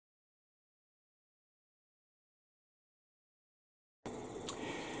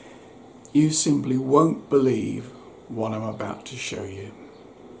You simply won't believe what I'm about to show you.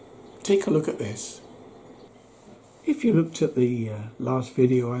 Take a look at this. If you looked at the last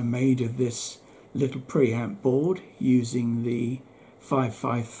video I made of this little preamp board using the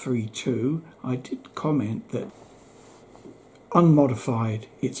 5532, I did comment that unmodified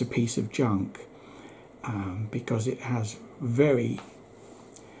it's a piece of junk because it has very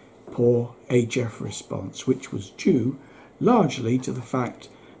poor HF response, which was due largely to the fact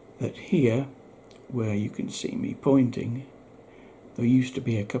that here, where you can see me pointing, there used to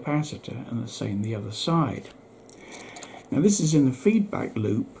be a capacitor, and the same the other side. Now this is in the feedback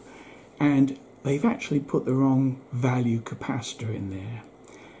loop, and they've actually put the wrong value capacitor in there,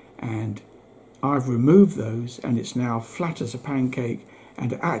 and I've removed those, and it's now flat as a pancake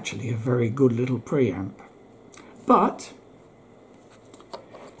and actually a very good little preamp. But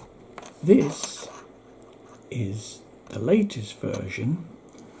this is the latest version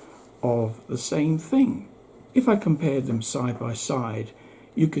of the same thing. If I compared them side by side,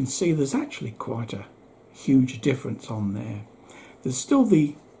 you can see there's actually quite a huge difference on there. There's still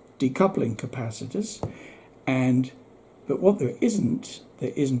the decoupling capacitors, but what there isn't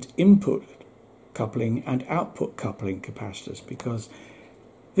input coupling and output coupling capacitors, because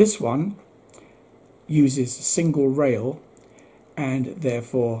this one uses a single rail, and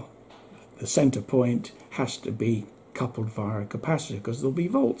therefore the center point has to be coupled via a capacitor because there'll be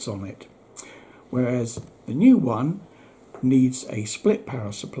volts on it, whereas the new one needs a split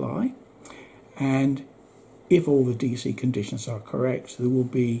power supply, and if all the DC conditions are correct, there will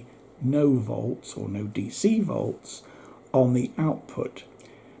be no volts or no DC volts on the output.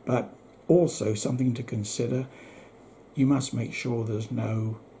 But also something to consider, you must make sure there's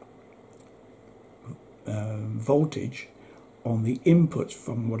no voltage on the inputs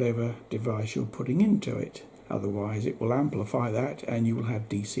from whatever device you're putting into it. Otherwise it will amplify that and you will have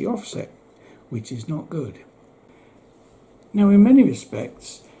DC offset, which is not good. Now in many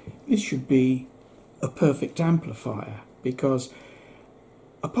respects this should be a perfect amplifier, because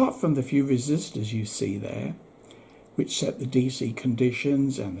apart from the few resistors you see there which set the DC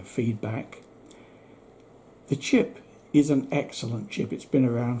conditions and the feedback, the chip is an excellent chip. It's been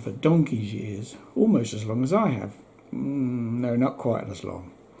around for donkey's years, almost as long as I have. No, not quite as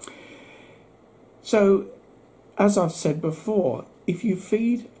long. So as I've said before, if you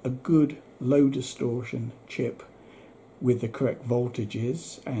feed a good low distortion chip with the correct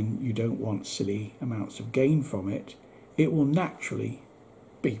voltages and you don't want silly amounts of gain from it, it will naturally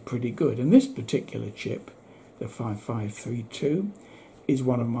be pretty good. And this particular chip, the 5532, is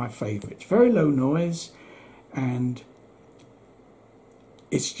one of my favourites. Very low noise, and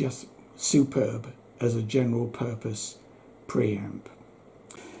it's just superb as a general purpose preamp.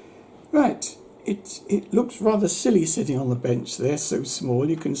 Right. It looks rather silly sitting on the bench there, so small.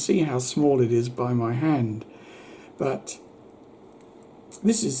 You can see how small it is by my hand. But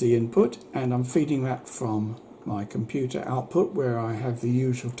this is the input, and I'm feeding that from my computer output where I have the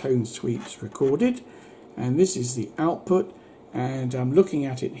usual tone sweeps recorded. And this is the output, and I'm looking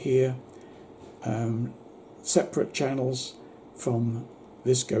at it here, separate channels from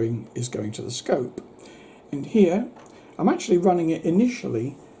this is going to the scope. And here I'm actually running it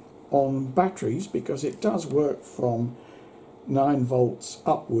initially on batteries because it does work from 9 volts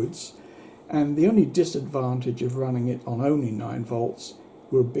upwards, and the only disadvantage of running it on only 9 volts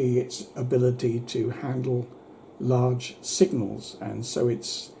will be its ability to handle large signals, and so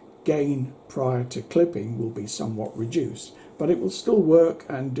its gain prior to clipping will be somewhat reduced, but it will still work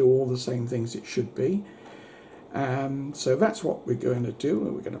and do all the same things it should be. So that's what we're going to do,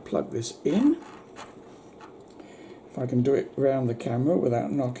 and we're going to plug this in. If I can do it around the camera without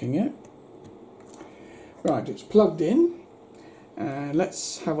knocking it. Right, it's plugged in, and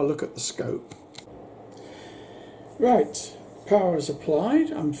let's have a look at the scope. Right, power is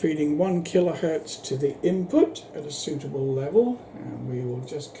applied. I'm feeding 1 kilohertz to the input at a suitable level, and we will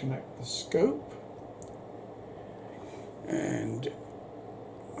just connect the scope. And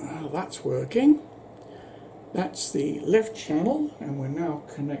that's working. That's the left channel, and we'll now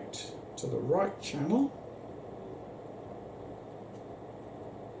connect to the right channel.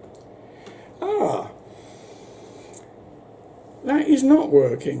 That is not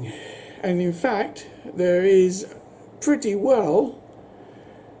working, and in fact there is pretty well,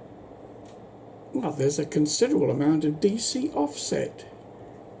 there's a considerable amount of DC offset.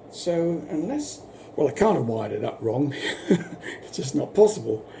 So unless, well, I kind of wired it up wrong. It's just not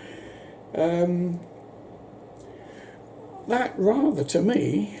possible. That rather, to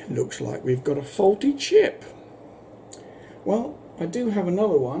me, looks like we've got a faulty chip. Well, I do have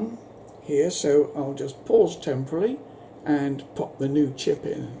another one here, so I'll just pause temporarily, and pop the new chip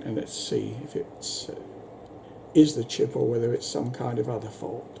in, and let's see if it's is the chip or whether it's some kind of other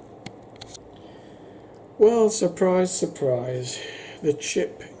fault. Well, surprise, surprise, the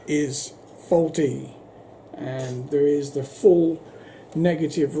chip is faulty, and there is the full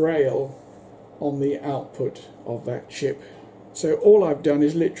negative rail on the output of that chip. So all I've done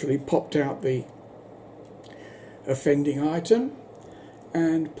is literally popped out the offending item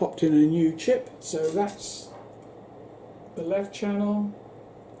and popped in a new chip. So that's the left channel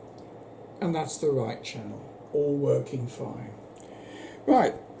and that's the right channel, all working fine.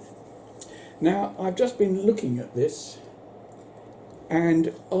 Right, now I've just been looking at this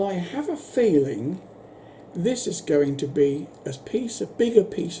and I have a feeling this is going to be a bigger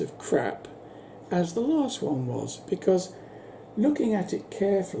piece of crap as the last one was, because looking at it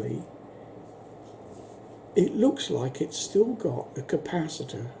carefully, it looks like it's still got a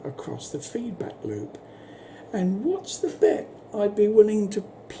capacitor across the feedback loop. And what's the bet? I'd be willing to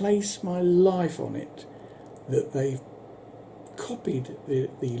place my life on it that they've copied the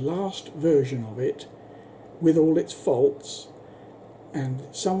last version of it with all its faults, and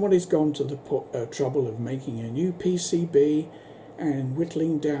somebody's gone to the trouble of making a new PCB and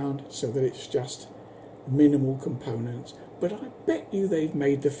whittling down so that it's just minimal components. But I bet you they've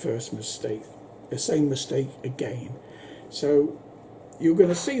made the first mistake, the same mistake again. So you're going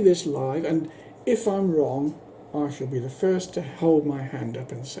to see this live, and if I'm wrong, I shall be the first to hold my hand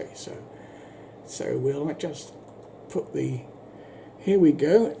up and say so. So we'll just put here we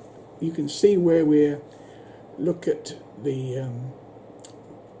go. You can see where look at the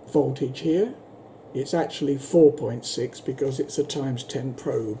voltage here. It's actually 4.6 because it's a ×10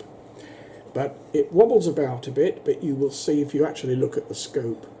 probe. But it wobbles about a bit, but you will see if you actually look at the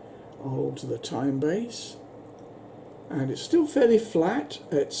scope. I'll hold to the time base, and it's still fairly flat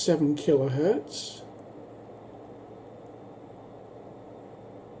at 7 kilohertz,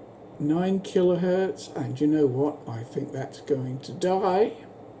 9 kilohertz, and you know what? I think that's going to die.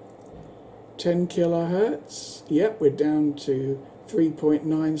 10 kilohertz, yep, we're down to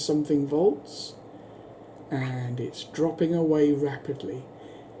 3.9 something volts, and it's dropping away rapidly.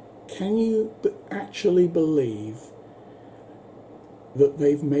 Can you actually believe that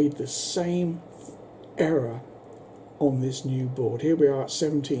they've made the same error on this new board? Here we are at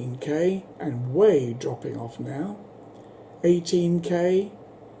 17K and way dropping off now. 18K,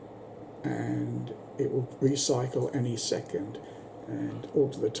 and it will recycle any second. And all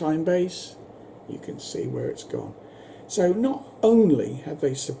to the time base, you can see where it's gone. So not only have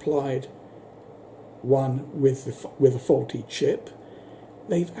they supplied one with a faulty chip,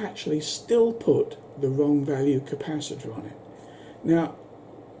 they've actually still put the wrong value capacitor on it. Now,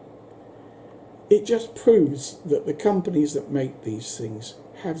 it just proves that the companies that make these things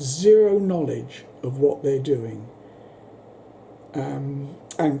have zero knowledge of what they're doing.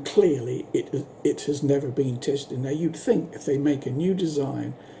 And clearly it has never been tested. Now, you'd think if they make a new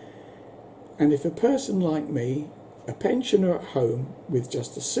design, and if a person like me, a pensioner at home with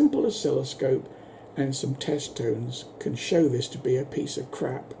just a simple oscilloscope and some test tones, can show this to be a piece of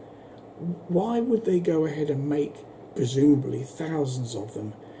crap, why would they go ahead and make presumably thousands of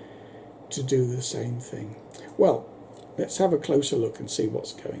them to do the same thing? Well, let's have a closer look and see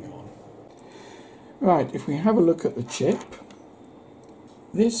what's going on. Right, if we have a look at the chip,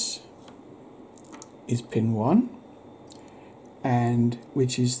 this is pin 1, and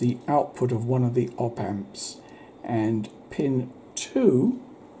which is the output of one of the op amps, and pin 2,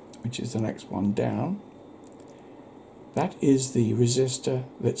 which is the next one down, that is the resistor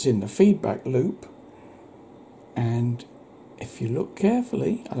that's in the feedback loop. And if you look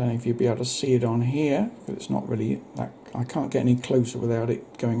carefully, I don't know if you'll be able to see it on here, but it's not really that, I can't get any closer without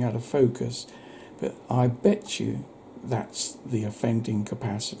it going out of focus, but I bet you that's the offending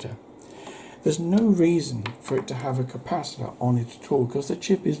capacitor. There's no reason for it to have a capacitor on it at all, because the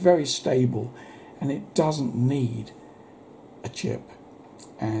chip is very stable and it doesn't need a chip.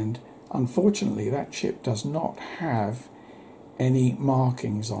 And unfortunately that chip does not have any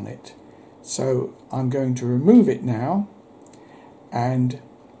markings on it. So I'm going to remove it now, and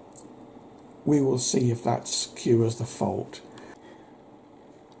we will see if that cures the fault.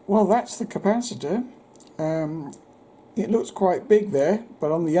 Well, that's the capacitor. It looks quite big there,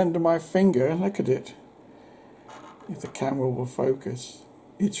 but on the end of my finger, look at it, if the camera will focus,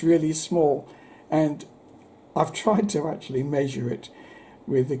 it's really small. And I've tried to actually measure it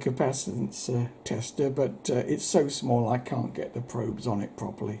with the capacitance tester, but it's so small I can't get the probes on it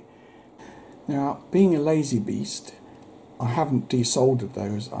properly. Now, being a lazy beast, I haven't desoldered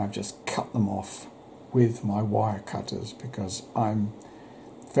those, I've just cut them off with my wire cutters, because I'm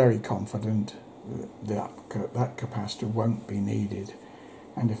very confident that capacitor won't be needed.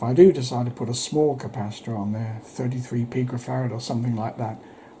 And if I do decide to put a small capacitor on there, 33 picofarad or something like that,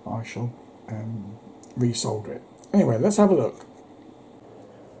 I shall resolder it. Anyway, let's have a look.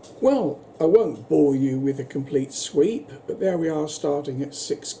 Well, I won't bore you with a complete sweep, but there we are starting at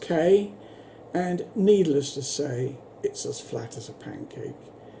 6K, and needless to say, it's as flat as a pancake.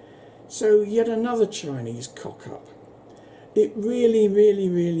 So yet another Chinese cock-up. It really, really,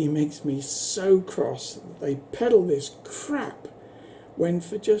 really makes me so cross that they peddle this crap when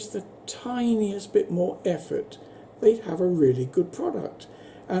for just the tiniest bit more effort they'd have a really good product.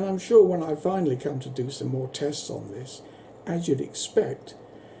 And I'm sure when I finally come to do some more tests on this, as you'd expect,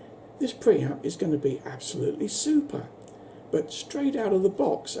 this preamp is going to be absolutely super. But straight out of the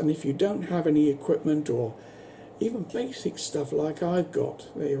box, and if you don't have any equipment or even basic stuff like I've got,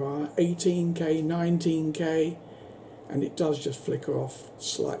 there you are, 18K, 19K, and it does just flicker off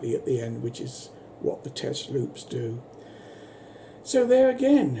slightly at the end, which is what the test loops do. So there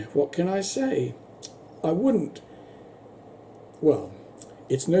again, what can I say? I wouldn't, well,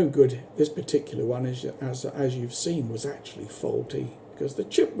 it's no good. This particular one, as you've seen, was actually faulty because the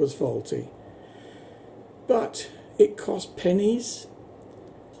chip was faulty. But it cost pennies.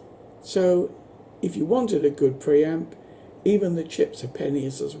 So if you wanted a good preamp, even the chips are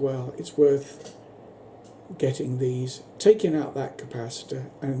pennies as well. It's worth getting these, taking out that capacitor,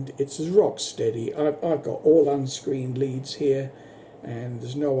 and it's as rock steady. I've got all unscreened leads here, and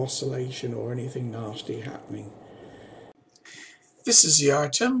there's no oscillation or anything nasty happening. This is the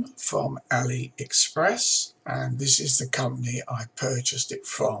item from AliExpress, and this is the company I purchased it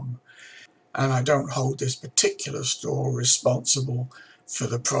from. And I don't hold this particular store responsible for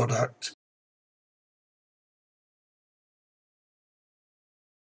the product.